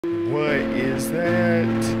What is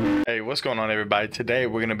that? Hey, what's going on, everybody? Today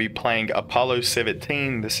we're going to be playing Apollo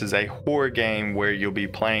 17. This is a horror game where you'll be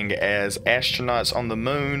playing as astronauts on the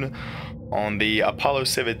moon on the Apollo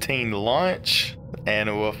 17 launch,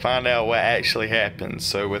 and we'll find out what actually happens.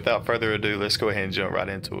 So without further ado, let's go ahead and jump right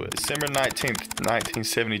into it. December 19th,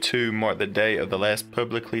 1972 marked the day of the last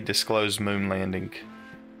publicly disclosed moon landing.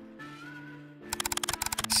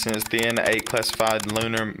 Since then, 8 classified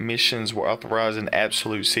lunar missions were authorized in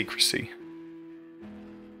absolute secrecy.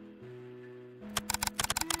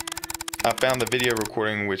 I found the video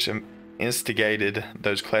recording which instigated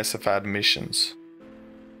those classified missions.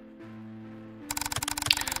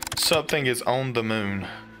 Something is on the moon.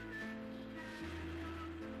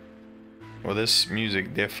 Well, this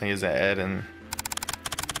music definitely isn't adding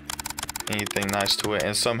anything nice to it.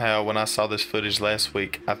 And somehow, when I saw this footage last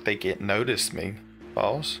week, I think it noticed me.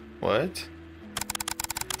 Pause. What?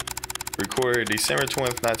 Recorded December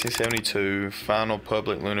 20th, 1972. Final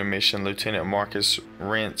public lunar mission. Lieutenant Marcus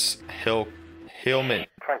Rentz Helmcam.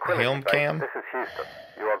 This is Houston.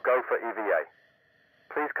 You are go for EVA.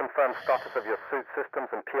 Please confirm status of your suit systems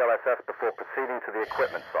and PLSS before proceeding to the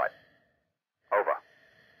equipment site. Over.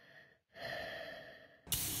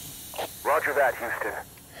 Roger that, Houston.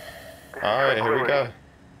 Alright, here we go.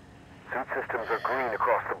 Suit systems are green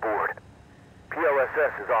across the board.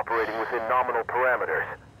 PLSS is operating within nominal parameters.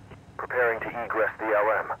 Preparing to egress the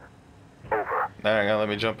LM. Over. Now, gonna let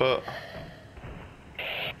me jump up.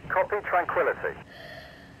 Copy Tranquility.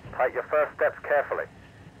 Take your first steps carefully.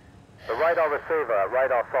 The radar receiver at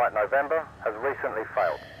Radar Site November has recently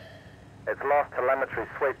failed. Its last telemetry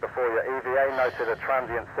sweep before your EVA noted a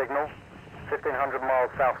transient signal 1,500 miles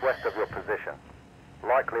southwest of your position.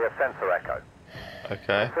 Likely a sensor echo.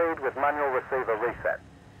 Okay. Proceed with manual receiver reset.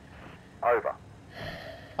 Over.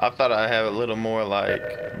 I thought I'd have a little more like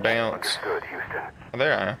bounce. Understood, Houston. Oh,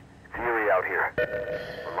 there I am. It's eerie out here.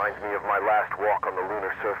 Reminds me of my last walk on the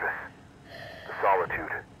lunar surface. The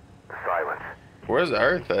solitude. The silence. Where's the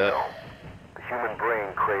Earth at? No. The human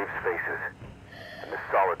brain craves faces. And this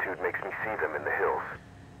solitude makes me see them in the hills.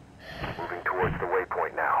 Moving towards the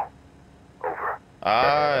waypoint now. Over.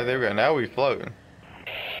 Ah, there we go. Now we floating.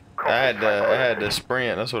 I had to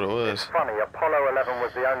sprint. That's what it was. It's funny, Apollo 11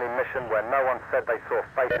 was the only mission where no one said they saw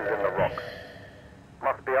faces in the rocks.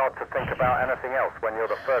 Must be odd to think about anything else when you're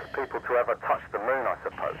the first people to ever touch the moon, I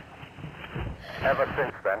suppose. Ever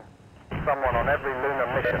since then, someone on every lunar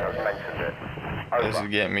mission has mentioned it. Over. This is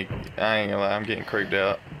getting me. I ain't gonna lie. I'm getting creeped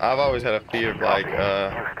out. I've always had a fear of like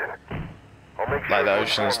Houston. I'll make sure like the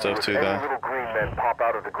ocean and stuff too, any though. little green men pop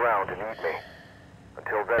out of the ground and eat me.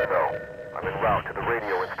 Until then, though, I'm en route to the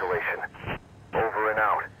radio installation. Over and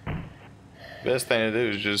out. Best thing to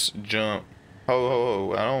do is just jump. Ho ho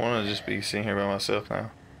ho! I don't want to just be sitting here by myself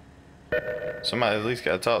now. Somebody at least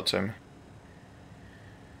gotta talk to me.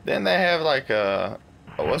 Didn't they have like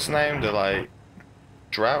what's the name to like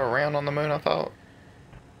drive around on the moon? I thought.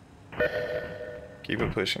 Keep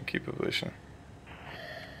it pushing. Keep it pushing.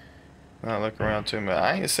 Not look around too much.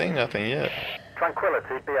 I ain't seen nothing yet.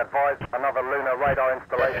 Tranquility, be advised, another lunar radar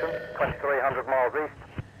installation, 2,300 miles east,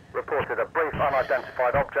 reported a brief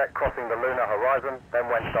unidentified object crossing the lunar horizon, then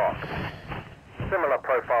went dark. Similar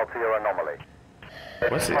profile to your anomaly.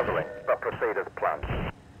 What's it? Puzzling, but proceed as planned.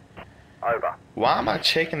 Over. Why am I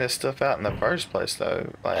checking this stuff out in the first place,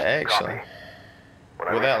 though? Like, actually. Copy. When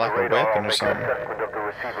I Without reach like the a radar, weapon I'll or make something. an assessment of the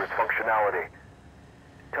receiver's functionality.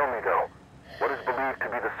 Tell me though, what is believed to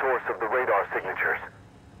be the source of the radar signatures?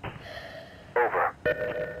 Over.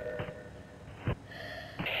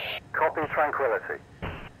 Copy Tranquility.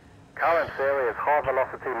 Current theory is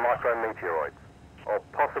high-velocity micrometeoroids, or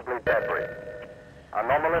possibly debris.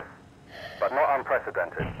 Anomalous, but not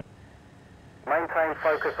unprecedented. Maintain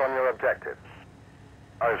focus on your objective.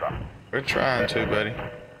 Over. We're trying to, buddy.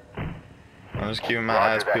 I'm just keeping my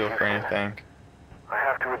eyes peeled for anything. I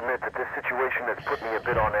have to admit that this situation has put me a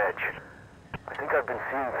bit on edge. I think I've been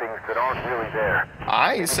seeing things that aren't really there.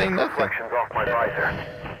 I ain't seen nothing. Reflections off my visor.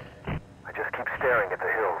 I just keep staring at the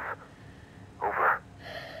hills. Over.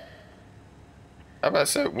 How about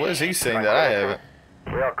so? What is he saying that I haven't?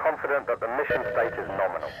 We are confident that the mission state is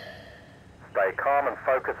nominal. Stay calm and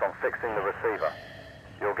focus on fixing the receiver.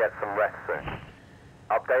 You'll get some rest soon.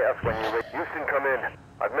 Update us when you reach. Houston, come in.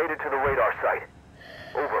 I've made it to the radar site.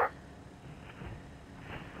 Over.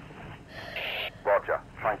 Roger.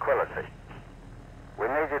 Tranquility. We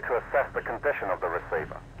need you to assess the condition of the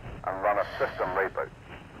receiver and run a system reboot.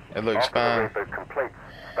 It looks After fine. the reboot completes,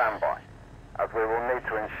 stand by, as we will need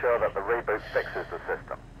to ensure that the reboot fixes the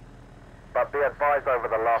system. But be advised, over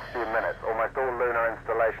the last few minutes, almost all lunar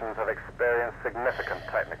installations have experienced significant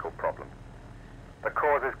technical problems. The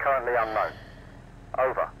cause is currently unknown.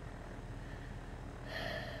 Over.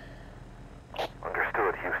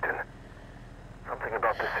 Understood, Houston. Something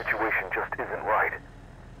about this situation just isn't right.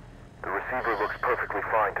 The receiver looks perfectly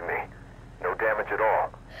fine to me. No damage at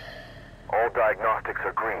all. All diagnostics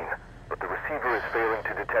are green, but the receiver is failing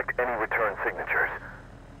to detect any return signatures.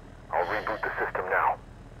 I'll reboot the system now.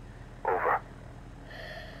 Over.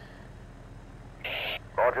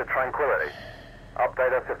 Roger, Tranquility.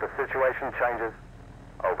 Update us if the situation changes.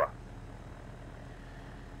 Over.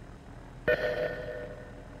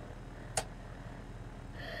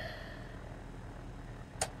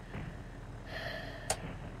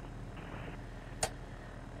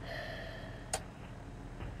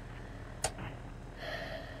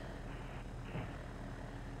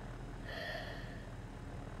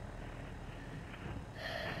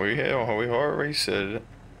 We hard reset it.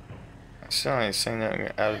 I still ain't seen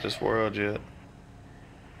that out of this world yet.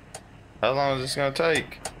 How long is this gonna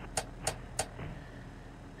take?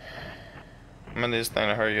 I'm in this thing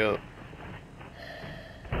to hurry up.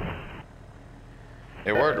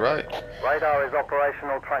 It worked, right? Radar is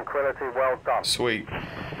operational. Tranquility, well done. Sweet.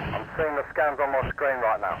 I'm seeing the scans on my screen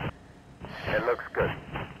right now. It looks good.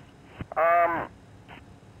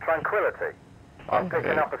 Tranquility. I'm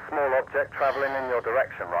picking up a small object traveling in your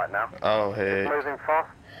direction right now. Oh, It's heck. moving fast,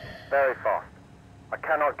 very fast. I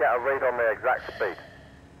cannot get a read on the exact speed.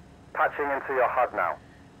 Patching into your HUD now.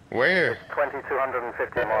 Where?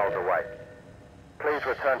 2,250 miles away. Please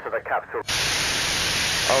return to the capsule.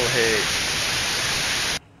 Oh, heck.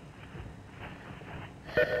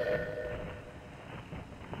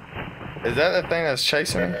 Is that the thing that's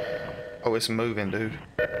chasing me? Oh, it's moving, dude.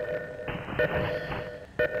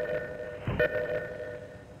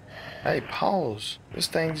 Hey, pause. This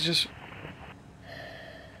thing's just...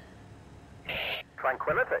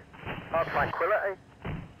 Tranquility. Oh, Tranquility.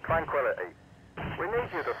 Tranquility. We need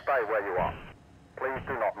you to stay where you are. Please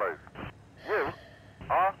do not move. You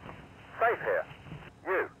are safe here.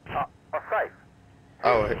 You are safe.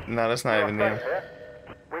 Oh, no, that's not You even are them. safe here.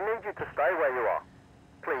 We need you to stay where you are.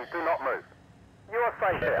 Please do not move. You are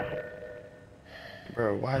safe here.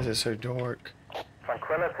 Bro, why is it so dark?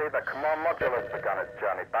 Tranquility, the command module has begun its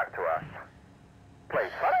journey back to Earth.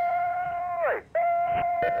 Please, hurry!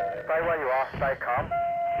 Stay where you are, stay calm,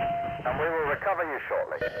 and we will recover you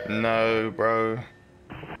shortly. No, bro.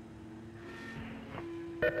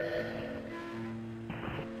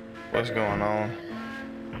 What's going on?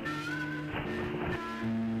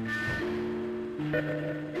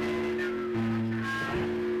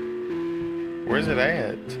 Where's it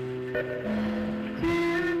at?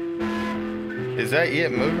 Is that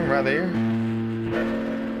it moving right there?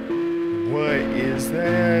 What is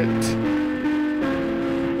that?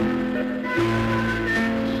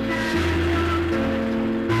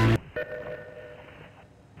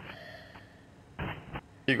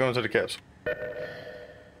 Keep going to the capsule.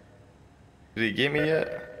 Did he get me yet?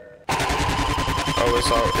 Oh,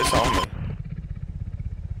 it's on me.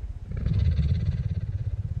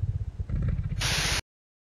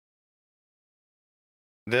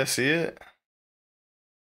 That's it?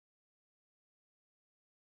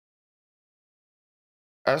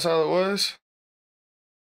 That's all it was?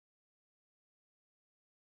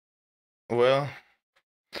 Well,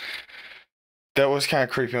 that was kind of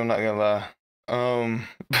creepy, I'm not gonna lie.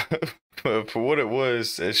 But for what it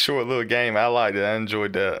was, a short little game, I liked it. I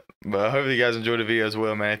enjoyed that. But I hope you guys enjoyed the video as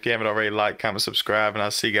well, man. If you haven't already, like, comment, subscribe, and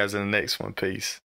I'll see you guys in the next one. Peace.